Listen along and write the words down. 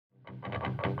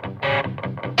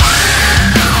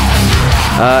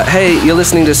Hey, you're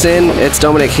listening to Sin. It's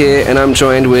Dominic here, and I'm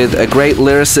joined with a great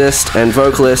lyricist and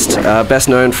vocalist, best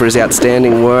known for his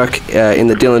outstanding work in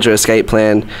the Dillinger Escape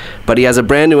Plan. But he has a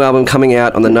brand new album coming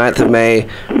out on the 9th of May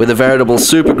with a veritable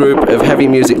supergroup of heavy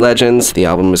music legends. The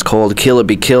album is called Killer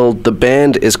Be Killed. The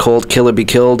band is called Killer Be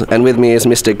Killed. And with me is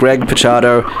Mr. Greg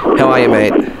Puciato. How are you,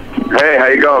 mate? Hey, how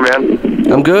you going, man?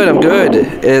 I'm good.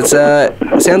 It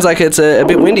sounds like it's a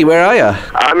bit windy. Where are you?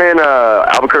 I'm in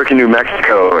Albuquerque, New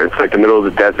Mexico. It's like the middle of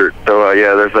the desert. So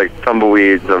yeah, there's like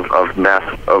tumbleweeds of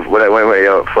what I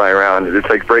went flying around. It's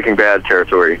like Breaking Bad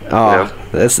territory. Oh, you know?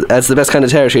 That's the best kind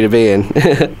of territory to be in.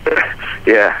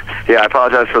 Yeah. I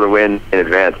apologize for the wind in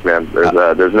advance, man.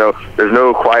 There's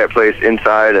no quiet place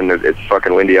inside, and it's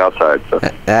fucking windy outside. So.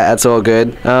 That's all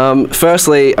good.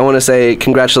 Firstly, I want to say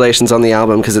congratulations on the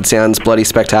album because it sounds bloody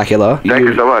spectacular. Thank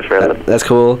you so much, man. That's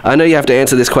cool. I know you have to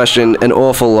answer this question an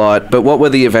awful lot, but what were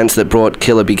the events that brought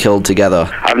Killer Be Killed together?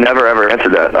 I've never ever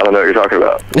answered that. I don't know what you're talking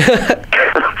about.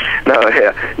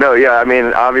 No. I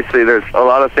mean, obviously, there's a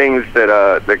lot of things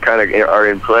that kind of are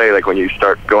in play. Like when you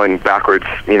start going backwards,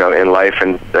 in life,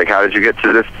 and like, how did you get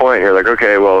to this point? You're like,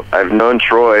 okay, well, I've known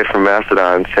Troy from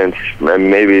Mastodon since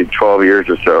maybe 12 years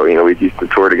or so. We used to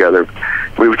tour together.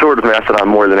 We've toured with Mastodon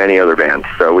more than any other band.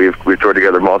 So we've toured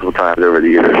together multiple times over the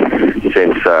years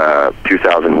since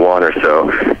 2001 or so.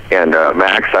 And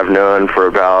Max, I've known for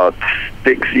about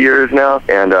 6 years now,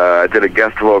 and I did a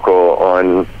guest vocal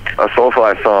on a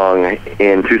Soulfly song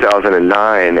in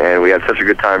 2009, and we had such a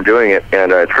good time doing it.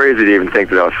 And it's crazy to even think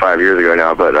that was 5 years ago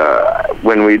now, but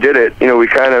when we did it, we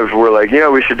kind of were like,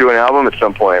 we should do an album at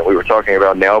some point. We were talking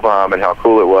about Nail Bomb and how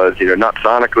cool it was, not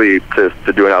sonically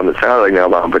to do an album that sounded like Nail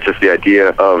Bomb, but just the idea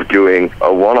of doing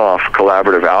a one-off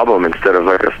collaborative album instead of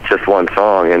like just one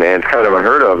song. And it's kind of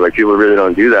unheard of. Like, people really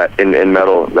don't do that in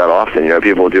metal that often.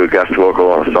 People do a guest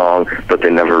vocal on a song, but they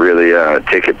never really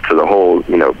take it to the whole,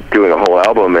 doing a whole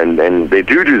album. And they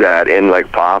do that in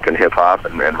like pop and hip hop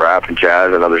and rap and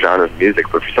jazz and other genres of music.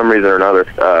 But for some reason or another,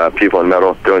 people in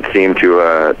metal don't seem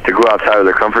to go outside of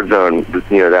their comfort zone,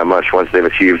 that much once they've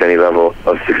achieved any level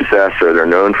of success or they're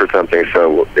known for something.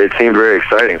 So it seemed very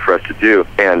exciting for us to do.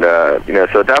 And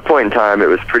so at that point in time, it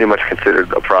was pretty much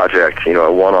considered a project,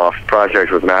 a one-off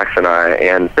project with Max and I.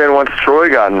 And then once Troy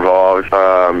got involved,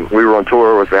 we were on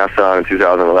tour with Mastodon in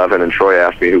 2011, and Troy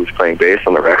asked me who was playing bass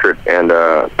on the record. And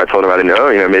I told him I didn't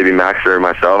know, maybe Max or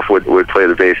myself would play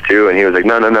the bass too. And he was like,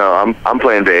 no, I'm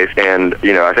playing bass, and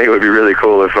I think it would be really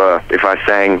cool if I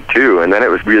sang too. And then it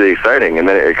was really exciting, and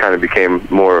then it kind of became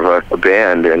more of a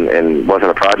band and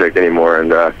wasn't a project anymore.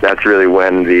 And that's really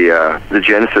when the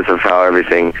genesis of how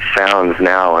everything sounds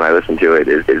now when I listen to it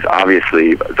is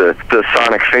obviously the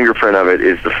sonic fingerprint of it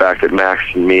is the fact that Max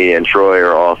and me and Troy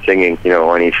are all singing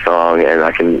on each song, and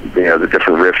I can the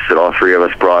different riffs that all three of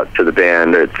us brought to the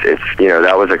band. It's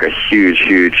that was like a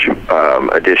huge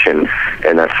addition,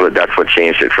 and that's what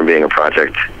changed it from being a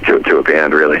project to a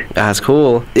band, really. That's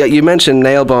cool. Yeah, you mentioned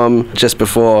Nail Bomb just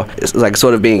before, like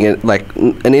sort of being like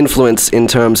an influence in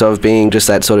terms of being just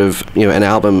that sort of an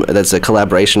album that's a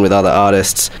collaboration with other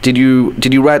artists. Did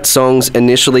you write songs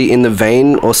initially in the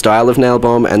vein or style of Nail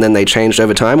Bomb, and then they changed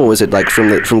over time, or was it like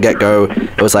from get-go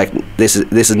it was like this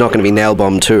is not going to be Nail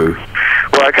Bomb too?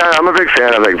 Well, I'm a big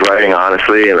fan of like writing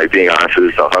honestly and like being honest with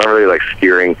yourself. I don't really like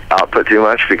steering output too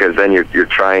much, because then you're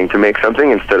trying to make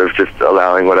something instead of just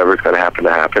allowing whatever's going to happen to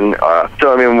happen.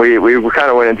 So I mean, we kind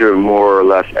of went into it more or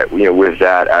less with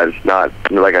that as not,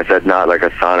 like I said, not like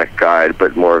a sonic guide,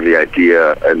 but more of the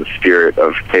idea and the spirit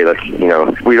of, hey, let's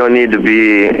we don't need to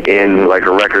be in like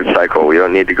a record cycle. We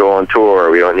don't need to go on tour.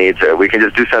 We can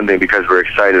just do something because we're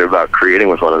excited about creating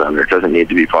with one another. It doesn't need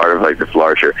to be part of like this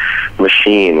larger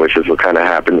machine, which is what kind of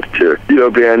happens to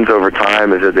bands over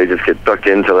time, is that they just get sucked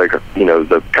into like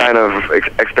the kind of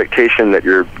expectation that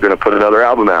you're going to put another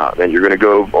album out, and you're going to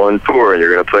go on tour, and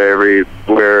you're going to play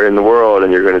everywhere in the world,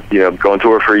 and you're going to go on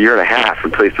tour for a year and a half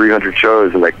and play 300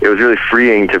 shows. And like, it was really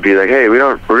freeing to be like, hey, we're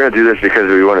going to do this because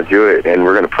we want to do it, and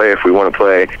we're going to play if we want to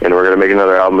play, and we're going to make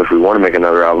another album if we want to make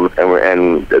another album,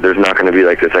 and there's not going to be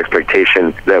like this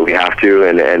expectation that we have to,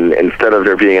 and instead of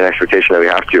there being an expectation that we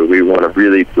have to, we want to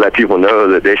really let people know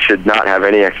that they should not have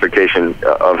any expectation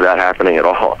of that happening at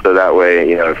all. So that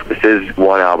way, if this is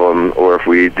one album, or if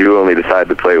we do only decide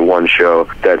to play one show,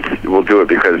 we'll do it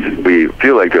because we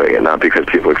feel like doing it, not because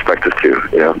people expect us to.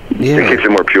 Yeah. It keeps it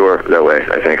more pure that way,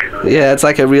 I think. Yeah, it's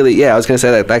like a really, I was going to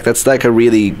say that, like, that's like a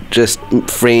really just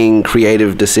freeing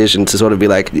creative decision to sort of be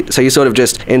like, so you sort of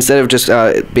just, instead of just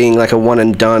being like a one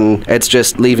and done, it's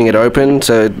just leaving it open.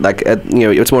 So like,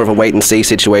 it's more of a wait and see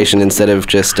situation instead of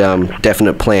just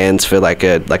definite plans for like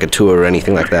a tour tour or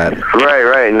anything like that.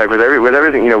 Right, and like with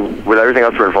everything, with everything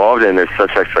else we're involved in, there's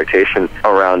such expectation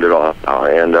around it all.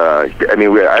 And I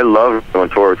mean, I love going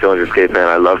tour with Dillinger Escape Plan.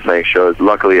 I love playing shows.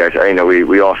 Luckily,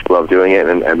 we also love doing it,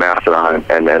 and Mastodon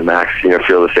and Max,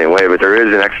 feel the same way. But there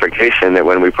is an expectation that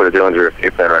when we put a Dillinger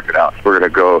Escape Plan record out, we're going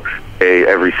to go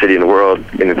every city in the world,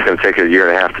 and it's going to take a year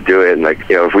and a half to do it. And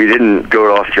if we didn't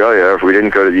go to Australia, if we didn't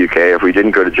go to the UK, if we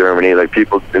didn't go to Germany, like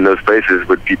people in those places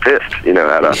would be pissed,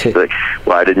 at us. Like,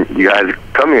 why didn't you guys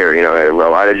come here?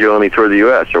 Well, why did you only tour the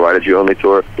US, or why did you only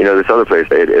tour, this other place?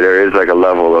 There is like a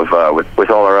level of with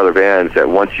all our other bands that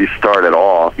once you start at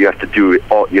all, you have to do it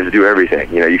all. You have to do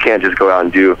everything. You can't just go out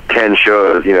and do 10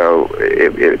 shows.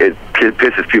 It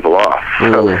pisses people off.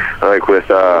 So, like with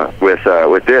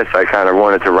this, I kind of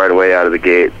wanted to right away out of the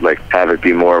gate, like, have it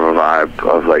be more of a vibe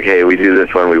of like, hey, we do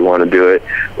this when we want to do it.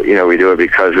 We do it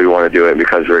because we want to do it,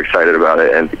 because we're excited about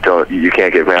it, and you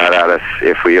can't get mad at us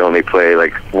if we only play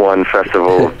like one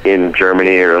festival in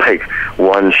Germany or like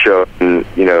one show in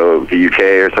the UK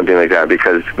or something like that,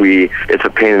 because it's a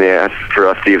pain in the ass for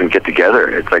us to even get together.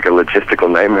 It's like a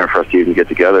logistical nightmare for us to even get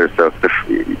together. So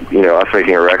us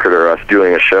making a record or us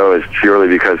doing a show is purely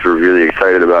because we're really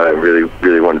excited about it and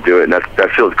really want to do it, and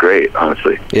that feels great,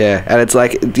 honestly. Yeah, and it's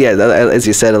like, as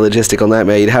you said, a logistical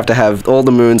nightmare. You'd have to have all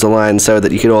the moons aligned so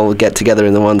that you could all get together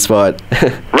in the one spot.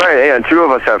 Right, and two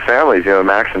of us have families.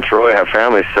 Max and Troy have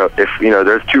families, so if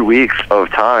there's 2 weeks of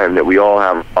time that we all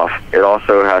have off, it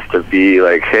also has to be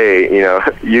like, hey,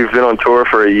 you've been on tour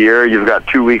for a year, you've got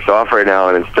 2 weeks off right now,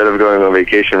 and instead of going on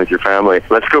vacation with your family,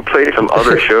 let's go play some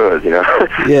other shows.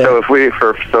 Yeah. So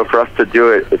for us to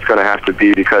do it, it's going to have to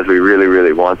be because we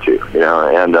really want to.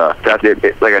 And that's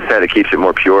it. Like I said, it keeps it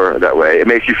more pure that way. It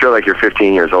makes you feel like you're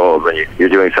 15 years old when you're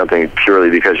doing something purely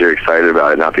because you're excited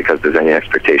about it, not because there's any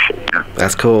expectation.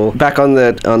 That's cool. Back on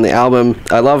the album,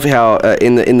 I love how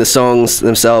in the songs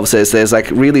themselves there's like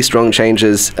really strong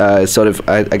changes, sort of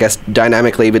I guess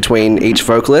dynamically between each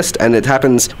vocalist, and it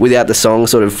happens without the song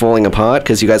sort of falling apart,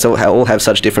 because you guys all have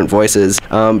such different voices.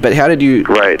 But how did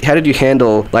you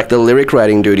handle like the lyric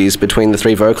writing duties between the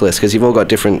three vocalists, because you've all got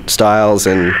different styles,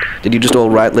 and did you just all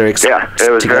write lyrics? Yeah,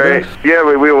 it was together?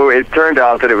 It turned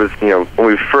out that it was, when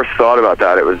we first thought about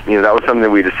that, it was, that was something that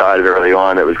we decided early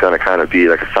on that was going to kind of be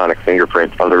like a sonic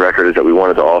fingerprint of the record, is that we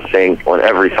wanted to all sing on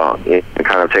every song and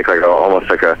kind of take like almost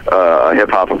like a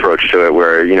hip-hop approach to it,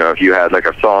 where, if you had like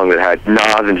a song that had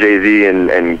Nas and Jay-Z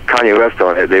and Kanye West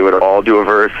on it, they would all do a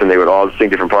verse and they would all sing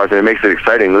different parts, and it makes it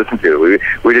exciting to listen to.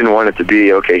 We didn't want it to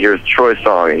be, okay, here's Troy's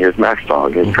song and here's Mac's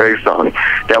song and Craig's song.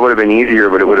 That would have been easier,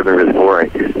 but it would have been really boring.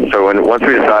 So once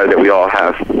we decided that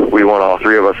we want all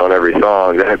three of us on every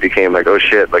song, then it became like, oh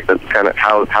shit, like that's kind of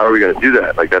how are we going to do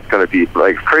that? Like that's going to be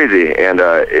like crazy, and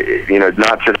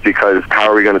not just because how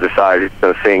are we going to decide who's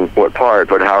going to sing what part,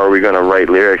 but how are we going to write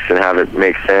lyrics and have it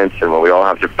make sense, and when we all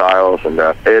have different styles. And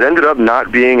it ended up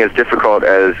not being as difficult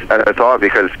as I thought,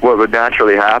 because what would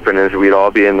naturally happen is we'd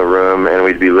all be in the room and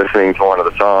we'd be listening to one of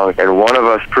the songs, and one of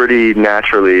us pretty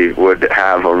naturally would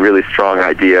have a really strong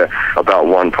idea about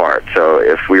one part. So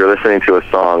if we were listening to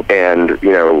a song and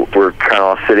we're kind of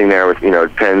all sitting there with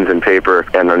pens and paper,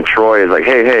 and then Troy is like,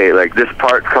 hey, like this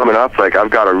part coming up, like I've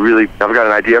got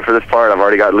an idea for this part, I've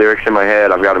already got lyrics in my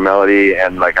head, I've got a melody,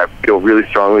 and like I feel really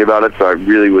strongly about it, so I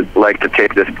really would like to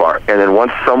take this part. And then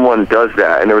once someone does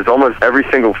that, and there was almost every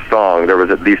single song, there was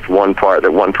at least one part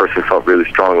that one person felt really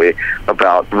strongly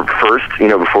about first,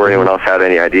 before anyone else had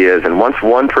any ideas. And once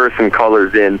one person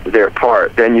colors in their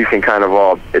part, then you can kind of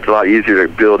it's a lot easier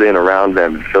to build in around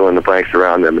them and fill in the blanks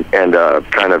around them, and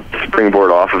kind of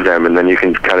springboard off of them, and then you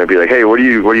can kind of be like, hey, what are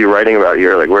you writing about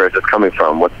here? Like, where is this coming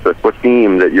from? What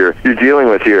theme that you're dealing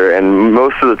with here? And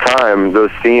most of the time,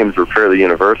 those themes were fairly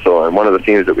universal. And one of the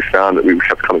themes that we found that we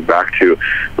kept coming back to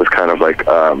was kind of like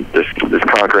this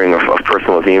conquering of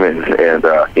personal demons, and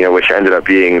which ended up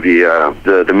being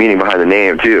the meaning behind the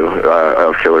name too,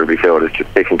 of Killer Be Killed, is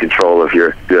just taking control of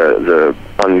the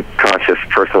unconscious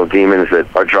personal demons that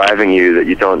are driving you, that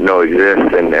you don't know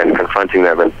exist, and confronting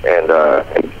them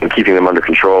and keeping them under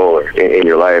control in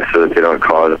your life, so that they don't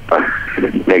cause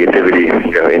negativity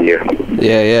in you.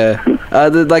 Yeah.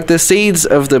 The seeds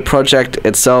of the project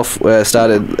itself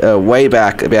started way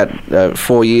back about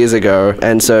 4 years ago,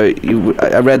 and so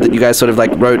I read that you guys sort of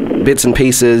like wrote bits and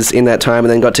pieces in that time,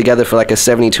 and then got together for like a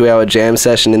 72-hour jam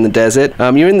session in the desert.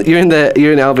 You're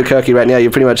in Albuquerque right now.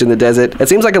 You're pretty much in the desert. It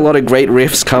seems like a lot of great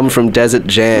riffs come from desert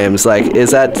jams. Like,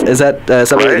 is that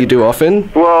something that you do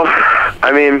often? Well,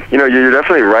 I mean, you know, you're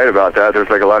definitely right about that. There's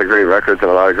like a lot of great records and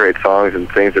a lot of great songs and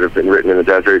things that have been written in the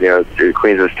desert. You know, the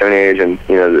Queens of the Stone Age, and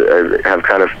you know, have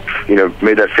kind of, you know,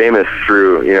 made that famous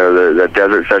through, you know, the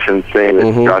desert sessions thing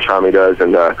that Josh Homme does.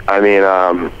 And I mean,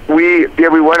 we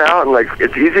went out, and like,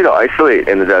 it's easy to isolate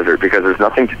in the desert because there's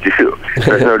nothing to do.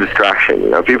 There's no distraction. You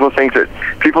know, people think that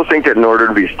in order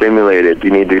to be stimulated,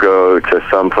 you need to go to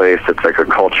some place that's like a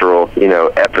cultural, you know,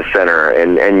 epicenter,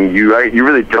 and you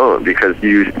really don't, because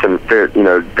you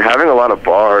know, having a lot of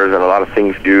bars and a lot of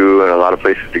things to do and a lot of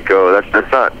places to go, that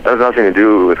has nothing to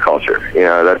do with culture. You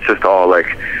know, that's just all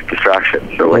like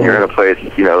distraction. So when you're in a place,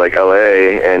 you know, like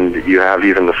LA, and you have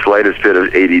even the slightest bit of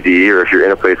ADD, or if you're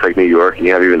in a place like New York and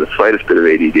you have even the slightest bit of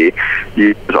ADD,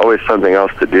 there's always something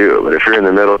else to do. But if you're in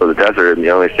the middle of the desert and the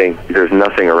only thing, there's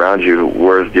nothing around you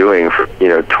worth doing for, you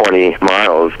know, 20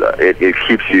 miles, it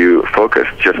keeps you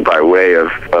focused just by way of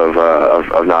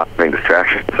not having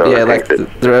distraction. So yeah, like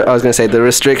I was going to say, the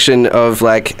restriction of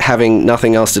like having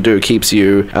nothing else to do keeps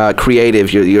you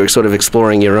creative. You're sort of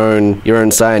exploring your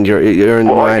own side, your own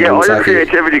mind. Yeah, all your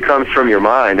creativity comes from your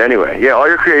mind anyway. Yeah, all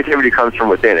your creativity comes from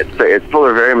within. People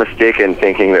are very mistaken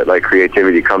thinking that like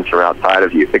creativity comes from outside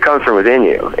of you. It comes from within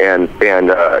you, and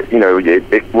you know,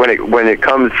 when it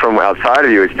comes from outside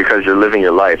of you, it's because you're living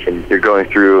your life and you're going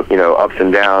through, you know, ups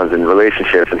and downs and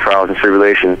relationships and trials and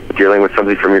tribulations, dealing with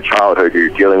something from your childhood. You're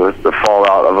dealing with the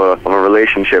fallout of a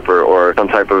relationship or some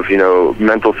type of, you know,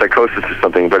 mental psychosis or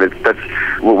something. But that's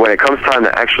when it comes time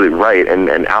to actually write and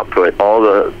output,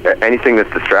 anything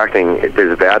that's distracting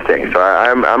is a bad thing. So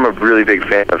I'm a really big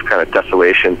fan of kind of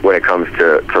desolation when it comes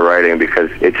to writing, because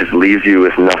it just leaves you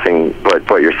with nothing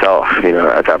but yourself, you know,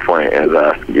 at that point, and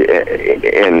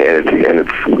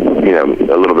it's, you know,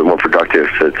 a little bit more productive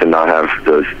to not have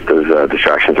those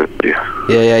distractions with you.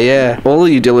 Yeah. All of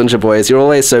you Dillinger boys, you're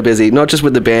always so busy, not just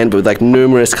with the band, but with like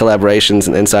numerous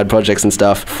collaborations and side projects and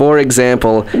stuff. For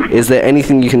example, is there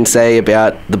anything you can say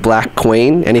about the Black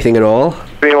Queen? Anything at all?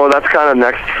 I mean, well, that's kind of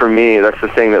next for me. That's the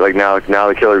thing that, like, now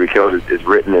the Killer Be Killed is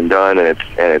written and done, and it's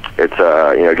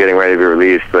you know, getting ready to be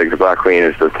released. Like, the Black Queen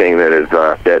is the thing that is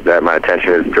that my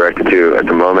attention is directed to at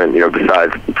the moment. You know,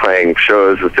 besides playing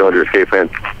shows with Dillinger Escape Plan,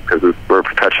 because we're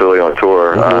perpetually on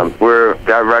tour.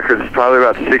 That record's probably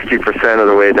about 60% of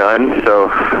the way done. So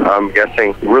I'm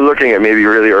guessing we're looking at maybe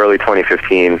really early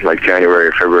 2015, like January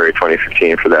or February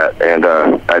 2015 for that. And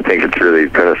I think it's really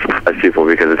going to surprise people,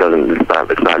 because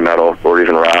it's not metal or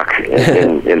even rock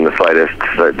in the slightest.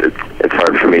 So it's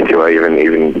hard for me to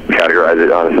even categorize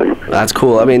it, honestly. That's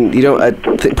cool. I mean, you know,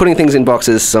 putting things in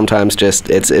boxes sometimes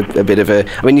it's a bit of a.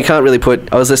 I mean, you can't really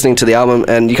put. I was listening to the album,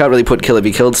 and you can't really put Killer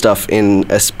Be Killed stuff in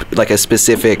a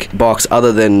specific box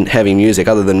other than heavy music,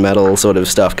 other than metal sort of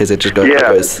stuff, because it just goes.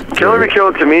 Yeah, Killer Be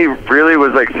Killed to me really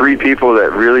was like three people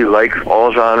that really like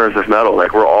all genres of metal.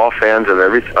 Like, we're all fans of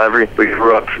every. We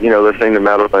grew up, you know, listening to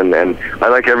metal, and I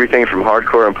like everything from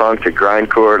hardcore and punk to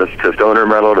grindcore to stoner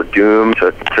metal to doom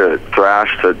to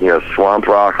thrash to, you know, swamp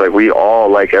rock. Like, we all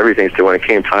like everything. So when it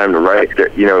came time to write,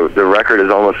 you know, the record is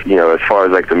almost, you know, as far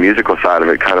as like the musical side of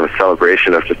it, kind of a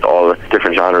celebration of just all the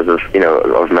different genres of, you know,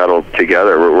 of metal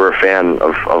together. We're a fan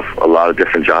of a lot of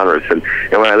different genres, and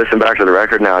when I listen back to the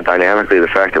record now, dynamically, the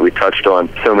fact that we touched on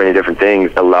so many different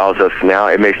things allows us now.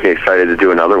 It makes me excited to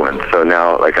do another one. So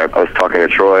now, like, I was talking to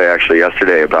Troy actually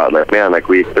yesterday about, like, man, like,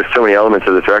 there's so many elements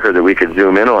of this record that we could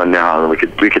zoom in on now, and we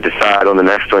could decide on the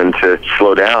next one to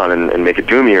slow down and make it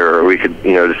doomier, or we could,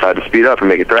 you know, decide to speed up and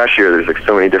make it thrashier. There's like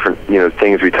so many different, you know,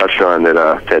 things we touched on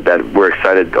that we're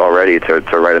excited already to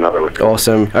write another one.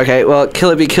 Awesome. Okay, well,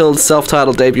 Killer Be Killed's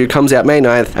self-titled debut comes out May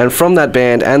 9th, and from that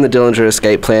band and the Dillinger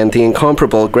Escape Plan, the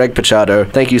incomparable Greg Puciato,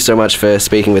 thank you so much for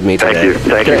speaking with me today.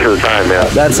 Thank you for the time, man.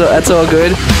 That's all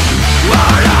good.